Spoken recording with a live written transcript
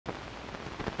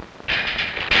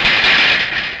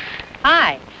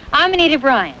Hi, I'm Anita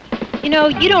Bryant. You know,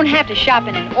 you don't have to shop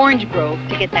in an orange grove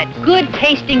to get that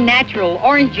good-tasting natural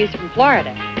orange juice from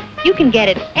Florida. You can get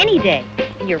it any day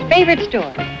in your favorite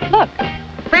store. Look,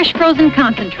 fresh frozen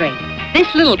concentrate. This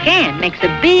little can makes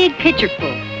a big pitcher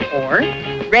full, or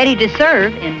ready to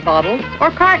serve in bottles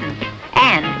or cartons,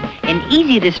 and in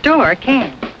easy-to-store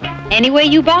cans. Any way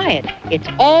you buy it, it's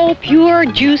all pure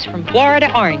juice from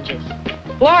Florida oranges.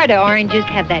 Florida oranges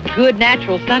have that good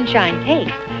natural sunshine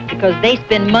taste because they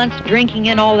spend months drinking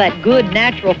in all that good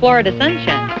natural Florida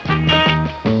sunshine.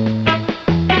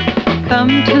 Come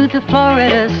to the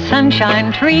Florida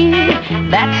Sunshine Tree.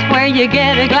 That's where you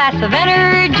get a glass of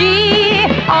energy.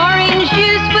 Orange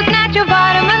juice with natural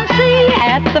vitamin C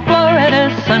at the Florida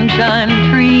Sunshine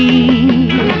Tree.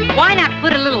 Why not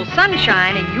put a little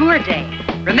sunshine in your day?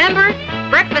 Remember,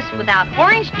 breakfast without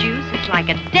orange juice is like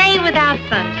a day without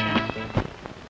sunshine.